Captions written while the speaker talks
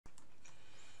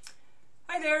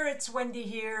there, it's Wendy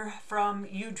here from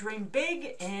You Dream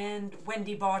Big and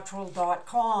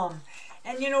wendybottrell.com.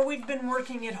 And you know, we've been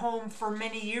working at home for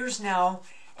many years now,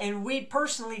 and we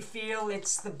personally feel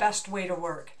it's the best way to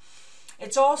work.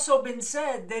 It's also been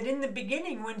said that in the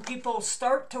beginning, when people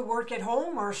start to work at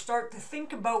home or start to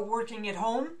think about working at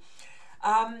home,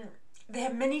 they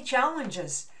have many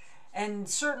challenges. And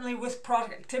certainly with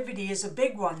productivity is a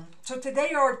big one. So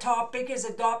today our topic is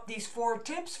adopt these 4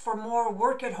 tips for more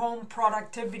work at home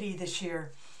productivity this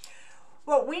year.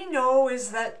 What we know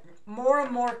is that more and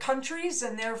more countries,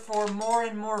 and therefore more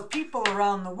and more people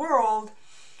around the world,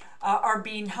 are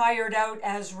being hired out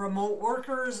as remote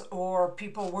workers or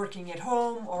people working at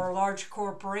home, or large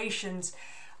corporations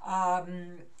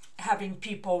having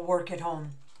people work at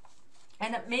home.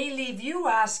 And it may leave you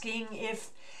asking if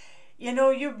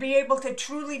you'd be able to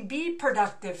truly be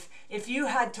productive if you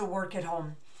had to work at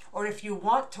home, or if you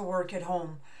want to work at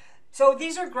home. So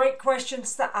these are great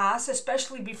questions to ask,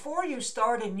 especially before you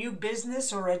start a new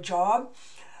business or a job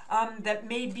that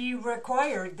may be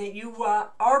required that you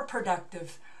are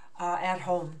productive at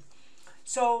home.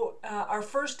 So our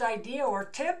first idea or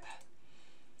tip,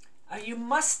 you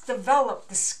must develop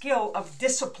the skill of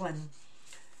discipline.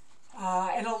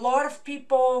 And a lot of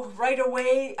people right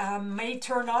away may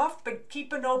turn off, but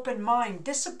keep an open mind.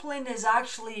 Discipline is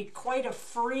actually quite a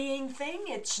freeing thing.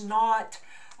 It's not,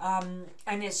 and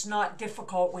it's not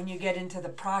difficult when you get into the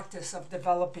practice of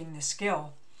developing the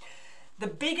skill. The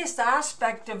biggest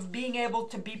aspect of being able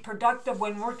to be productive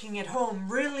when working at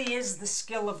home really is the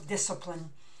skill of discipline.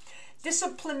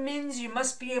 Discipline means you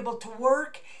must be able to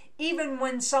work even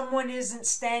when someone isn't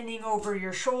standing over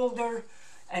your shoulder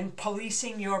and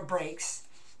policing your breaks.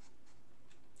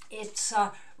 It's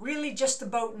really just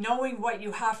about knowing what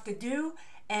you have to do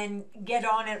and get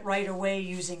on it right away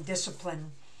using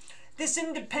discipline. This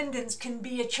independence can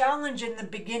be a challenge in the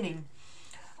beginning.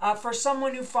 For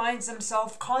someone who finds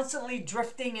themselves constantly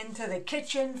drifting into the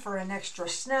kitchen for an extra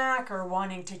snack or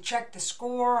wanting to check the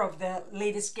score of the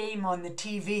latest game on the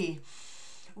TV.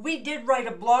 We did write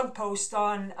a blog post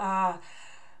on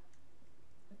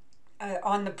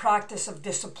the practice of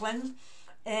discipline,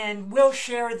 and we'll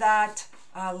share that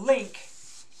link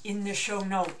in the show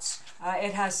notes.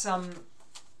 It has some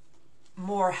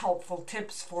more helpful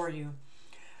tips for you.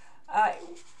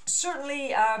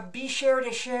 Certainly be sure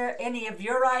to share any of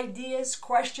your ideas,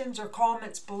 questions, or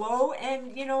comments below,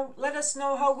 and let us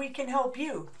know how we can help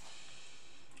you.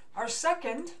 Our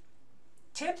second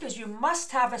tip is you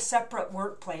must have a separate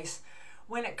workplace.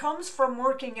 When it comes from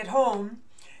working at home,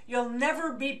 you'll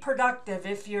never be productive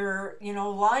if you're,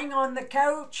 lying on the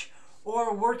couch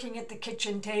or working at the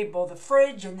kitchen table. The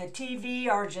fridge and the TV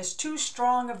are just too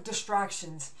strong of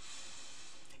distractions.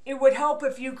 It would help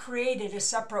if you created a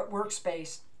separate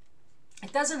workspace.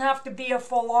 It doesn't have to be a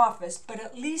full office, but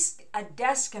at least a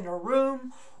desk in a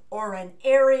room or an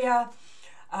area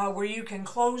where you can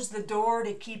close the door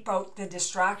to keep out the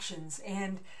distractions.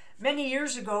 And many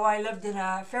years ago, I lived in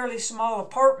a fairly small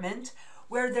apartment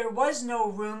where there was no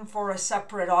room for a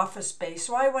separate office space.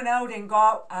 So I went out and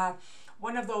got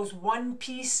one of those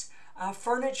one-piece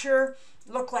furniture,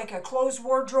 looked like a clothes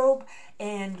wardrobe,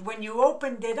 and when you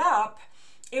opened it up,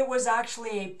 it was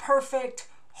actually a perfect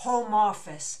home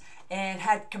office and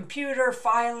had computer,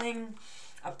 filing,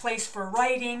 a place for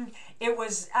writing. It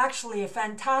was actually a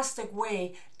fantastic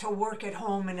way to work at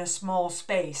home in a small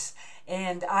space,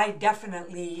 and I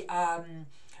definitely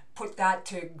put that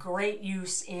to great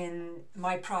use in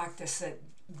my practice at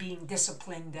being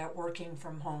disciplined at working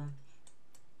from home.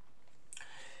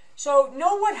 So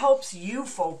know what helps you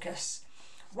focus.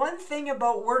 One thing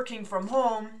about working from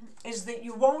home is that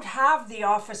you won't have the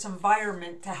office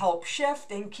environment to help shift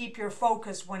and keep your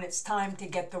focus when it's time to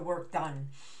get the work done.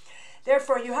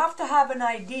 Therefore, you have to have an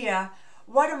idea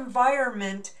what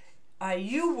environment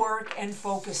you work and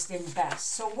focused in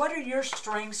best. So what are your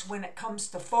strengths when it comes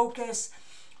to focus,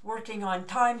 working on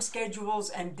time schedules,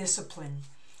 and discipline?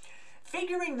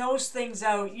 Figuring those things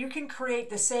out, you can create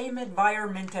the same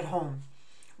environment at home.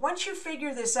 Once you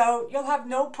figure this out, you'll have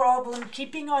no problem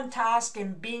keeping on task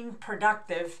and being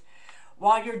productive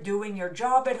while you're doing your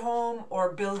job at home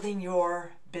or building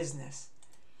your business.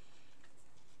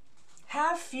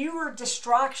 Have fewer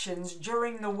distractions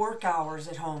during the work hours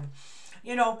at home.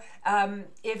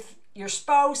 If your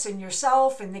spouse and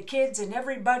yourself and the kids and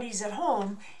everybody's at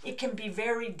home, it can be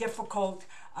very difficult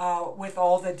with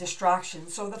all the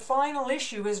distractions. So the final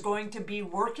issue is going to be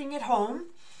working at home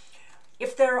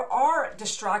if there are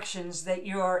distractions that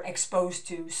you're exposed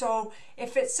to. So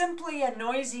if it's simply a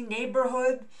noisy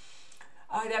neighborhood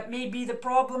that may be the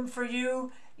problem for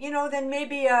you, then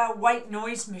maybe a white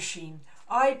noise machine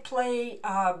I play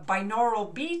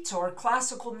binaural beats or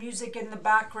classical music in the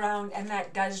background, and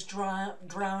that does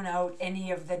drown out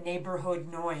any of the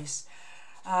neighborhood noise.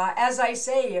 As I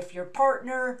say, if your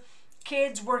partner,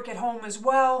 kids work at home as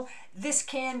well, this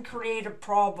can create a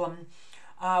problem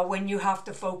when you have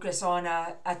to focus on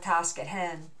a task at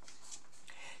hand.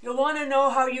 You'll want to know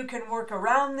how you can work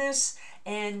around this,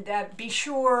 and be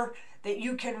sure that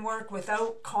you can work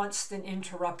without constant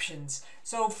interruptions.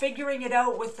 So figuring it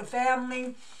out with the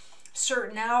family,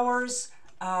 certain hours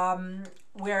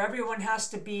where everyone has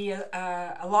to be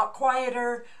a lot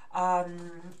quieter,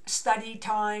 study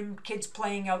time, kids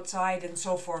playing outside, and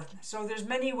so forth. So there's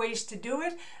many ways to do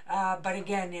it, but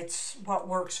again, it's what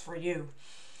works for you.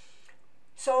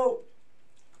 So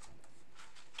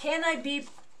can I be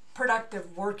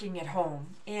productive working at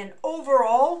home? And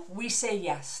overall, we say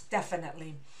yes,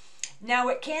 definitely. Now,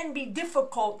 it can be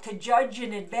difficult to judge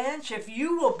in advance if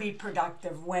you will be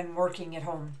productive when working at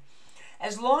home.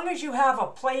 As long as you have a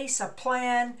place, a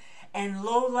plan, and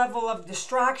low level of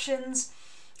distractions,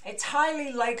 it's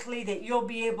highly likely that you'll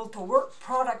be able to work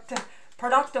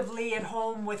productively at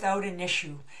home without an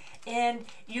issue. And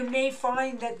you may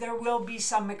find that there will be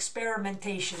some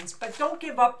experimentations, but don't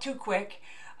give up too quick.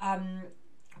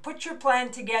 Put your plan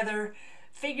together.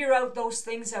 Figure out those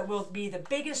things that will be the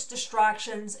biggest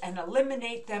distractions and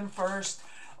eliminate them first,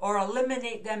 or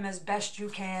eliminate them as best you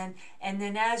can. And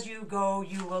then as you go,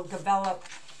 you will develop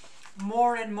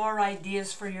more and more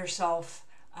ideas for yourself,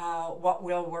 what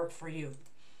will work for you.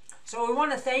 So we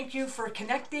want to thank you for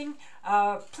connecting.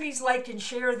 Please like and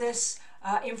share this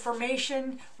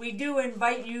information. We do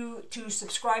invite you to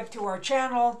subscribe to our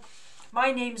channel.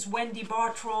 My name's Wendy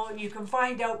Bottrell. You can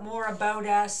find out more about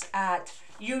us at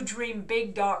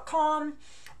youdreambig.com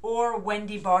or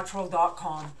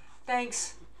wendybottrell.com.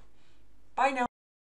 Thanks. Bye now.